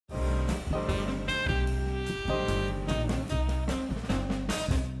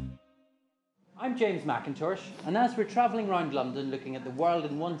I'm James McIntosh, and as we're travelling around London looking at the world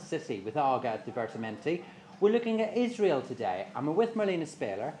in one city with Aga at Divertimenti, we're looking at Israel today, and we're with Marlena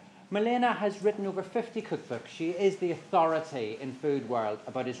Spieler. Marlena has written over 50 cookbooks. She is the authority in food world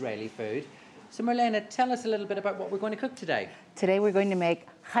about Israeli food. So Marlena, tell us a little bit about what we're going to cook today. Today we're going to make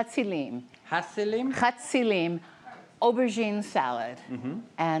Hatzelim. Hatzelim? Hatzelim aubergine salad.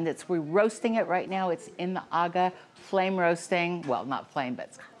 And we're roasting it right now. It's in the Aga, flame roasting. Well, not flame, but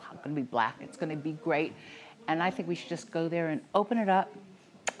it's going to be black. It's going to be great. And I think we should just go there and open it up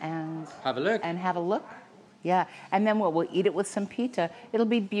and have a look. Yeah, and then we'll eat it with some pita. It'll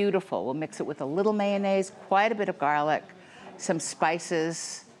be beautiful. We'll mix it with a little mayonnaise, quite a bit of garlic, some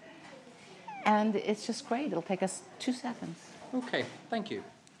spices, and it's just great. It'll take us 2 seconds. Okay, thank you.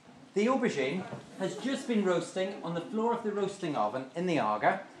 The aubergine has just been roasting on the floor of the roasting oven in the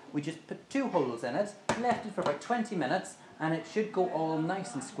Aga. We just put 2 holes in it, left it for about 20 minutes, and it should go all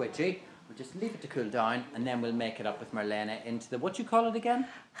nice and squidgy. We'll just leave it to cool down, and then we'll make it up with Marlena into the, what you call it again?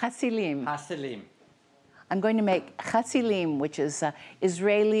 Hatzelim. Hatzelim. I'm going to make Hatzelim, which is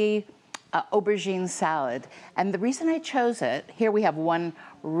Israeli aubergine salad. And the reason I chose it, here we have one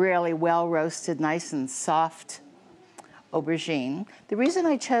really well-roasted, nice and soft aubergine. The reason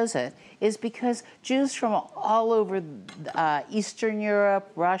I chose it is because Jews from all over Eastern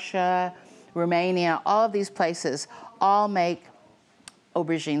Europe, Russia, Romania, all of these places all make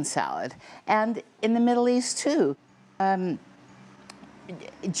aubergine salad. And in the Middle East too.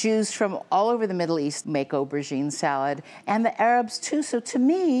 Jews from all over the Middle East make aubergine salad, and the Arabs too. So to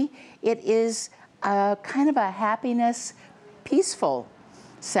me, it is kind of a happiness, peaceful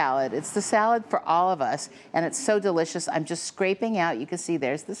salad. It's the salad for all of us, and it's so delicious. I'm just scraping out. You can see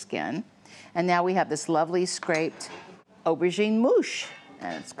there's the skin. And now we have this lovely scraped aubergine mousse,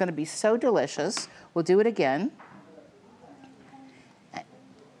 and it's going to be so delicious. We'll do it again.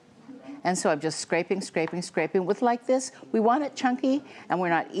 And so I'm just scraping, scraping, scraping. With like this, we want it chunky, and we're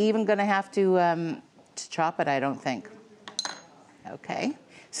not even going to have to chop it, I don't think. Okay.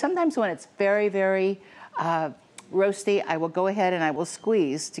 Sometimes when it's very, very roasty, I will go ahead and I will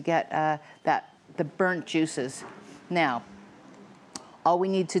squeeze to get the burnt juices. Now, all we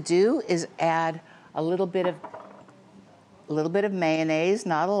need to do is add a little bit of mayonnaise,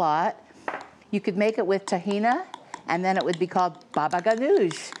 not a lot. You could make it with tahina, and then it would be called baba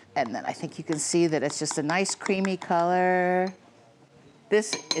ganoush. And then I think you can see that it's just a nice creamy color.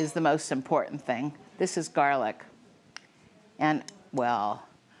 This is the most important thing. This is garlic. And, well,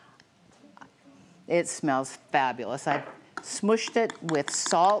 it smells fabulous. I've smushed it with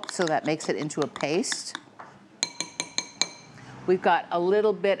salt, so that makes it into a paste. We've got a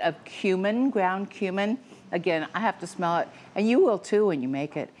little bit of cumin, ground cumin. Again, I have to smell it, and you will too when you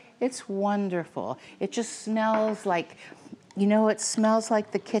make it. It's wonderful. It just smells like, you know, it smells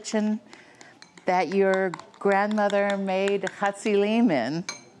like the kitchen that your grandmother made Hatzelim in,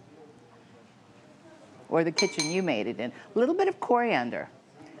 or the kitchen you made it in. A little bit of coriander,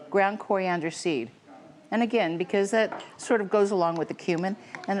 ground coriander seed. And again, because that sort of goes along with the cumin,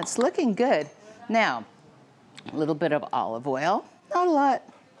 and it's looking good. Now, a little bit of olive oil, not a lot,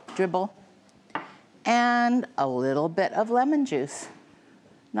 dribble, and a little bit of lemon juice.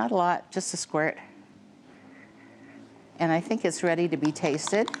 Not a lot, just a squirt. And I think it's ready to be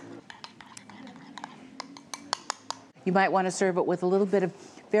tasted. You might want to serve it with a little bit of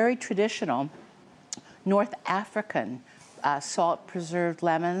very traditional North African salt-preserved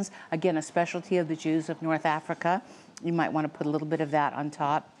lemons. Again, a specialty of the Jews of North Africa. You might want to put a little bit of that on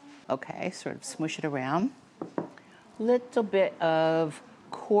top. Okay, sort of smoosh it around. Little bit of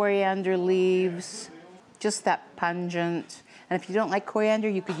coriander leaves, just that pungent. And if you don't like coriander,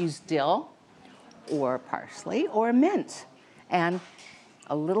 you could use dill, or parsley, or mint, and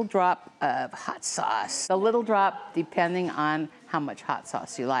a little drop of hot sauce. A little drop depending on how much hot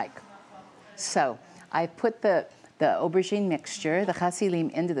sauce you like. So I put the aubergine mixture, the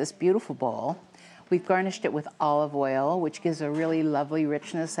Hatzelim, into this beautiful bowl. We've garnished it with olive oil, which gives a really lovely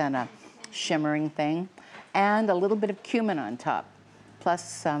richness and a shimmering thing, and a little bit of cumin on top, plus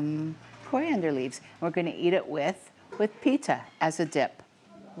some coriander leaves. And we're going to eat it with pita as a dip.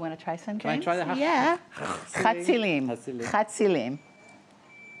 You want to try some, James? Can I try the Yeah. Hatzelim. Hatzelim.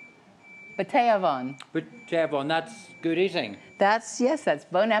 B'te'avon. B'te'avon, that's good eating. That's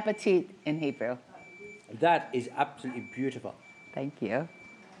bon appetit in Hebrew. That is absolutely beautiful. Thank you.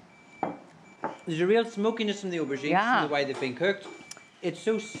 There's a real smokiness from the aubergines, from the way they've been cooked. It's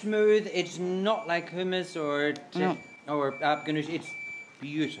so smooth. It's not like hummus or ganoush. It's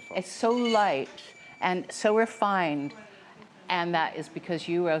beautiful. It's so light and so refined. And that is because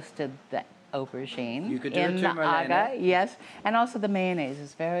you roasted the aubergine You could do it in too, the Marlena. Aga, yes. And also the mayonnaise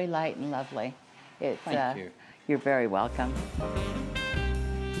is very light and lovely. It's, Thank you. You're very welcome.